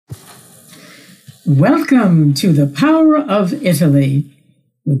Welcome to the Power of Italy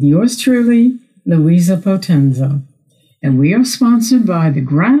with yours truly, Louisa Potenza. And we are sponsored by the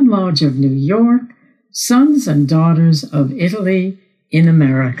Grand Lodge of New York, Sons and Daughters of Italy in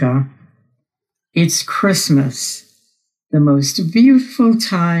America. It's Christmas, the most beautiful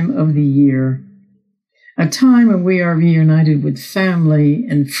time of the year, a time when we are reunited with family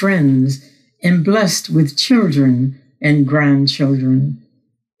and friends and blessed with children and grandchildren.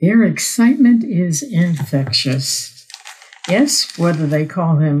 Their excitement is infectious. Yes, whether they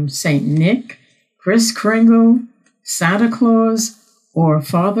call him Saint Nick, Kris Kringle, Santa Claus, or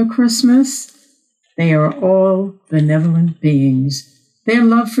Father Christmas, they are all benevolent beings. Their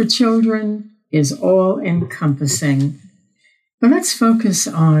love for children is all-encompassing. But let's focus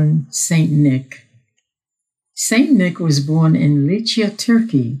on Saint Nick. Saint Nick was born in Lycia,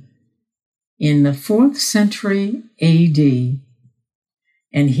 Turkey, in the 4th century A.D.,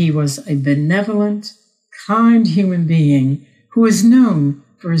 and he was a benevolent, kind human being who is known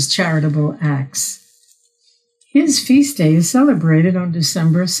for his charitable acts. His feast day is celebrated on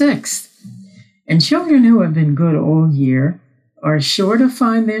December 6th, and children who have been good all year are sure to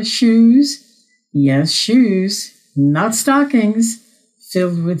find their shoes, yes, shoes, not stockings,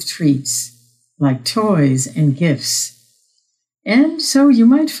 filled with treats, like toys and gifts. And so you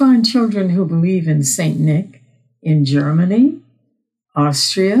might find children who believe in Saint Nick in Germany,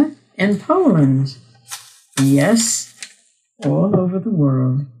 Austria, and Poland. Yes, all over the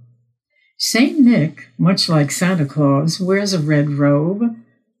world. Saint Nick, much like Santa Claus, wears a red robe,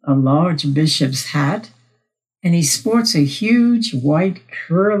 a large bishop's hat, and he sports a huge white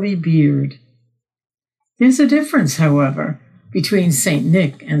curly beard. There's a difference, however, between Saint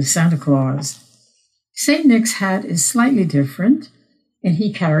Nick and Santa Claus. Saint Nick's hat is slightly different, and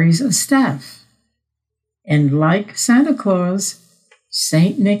he carries a staff. And like Santa Claus,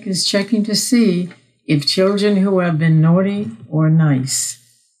 Saint Nick is checking to see if children who have been naughty or nice.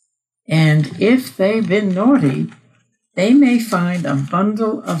 And if they've been naughty, they may find a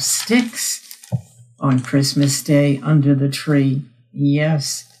bundle of sticks on Christmas Day under the tree.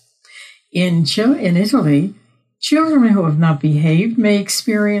 Yes. In Italy, children who have not behaved may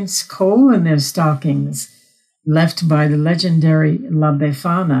experience coal in their stockings, left by the legendary La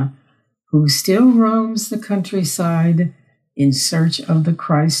Befana, who still roams the countryside in search of the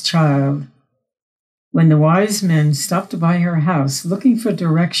Christ child. When the wise men stopped by her house looking for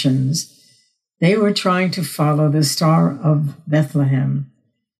directions, they were trying to follow the Star of Bethlehem.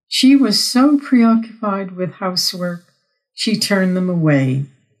 She was so preoccupied with housework, she turned them away.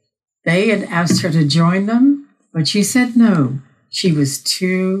 They had asked her to join them, but she said no, she was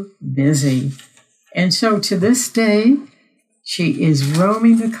too busy. And so to this day, she is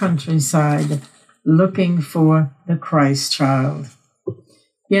roaming the countryside looking for the Christ child.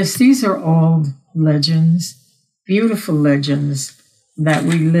 Yes, these are old legends, beautiful legends that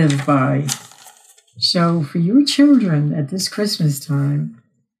we live by. So for your children at this Christmas time,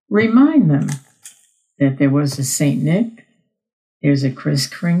 remind them that there was a Saint Nick, there's a Kris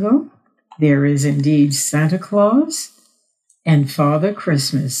Kringle, there is indeed Santa Claus, and Father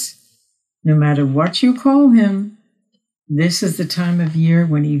Christmas. No matter what you call him, this is the time of year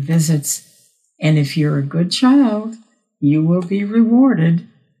when he visits. And if you're a good child, you will be rewarded,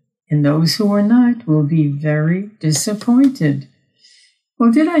 and those who are not will be very disappointed.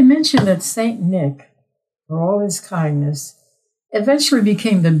 Well, did I mention that Saint Nick, for all his kindness, eventually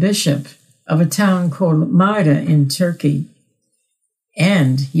became the bishop of a town called Myra in Turkey,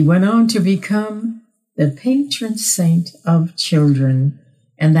 and he went on to become the patron saint of children,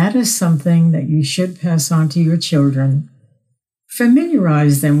 and that is something that you should pass on to your children.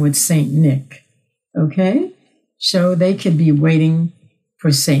 Familiarize them with Saint Nick. Okay? So they could be waiting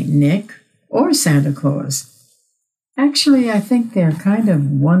for Saint Nick or Santa Claus. Actually, I think they're kind of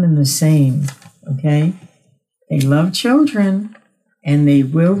one and the same. Okay? They love children, and they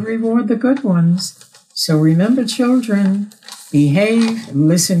will reward the good ones. So remember, children, behave,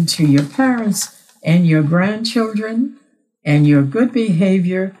 listen to your parents and your grandchildren, and your good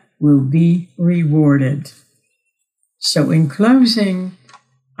behavior will be rewarded. So in closing,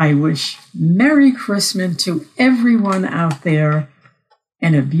 I wish Merry Christmas to everyone out there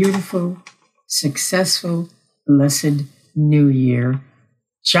and a beautiful, successful, blessed New Year.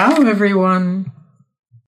 Ciao, everyone.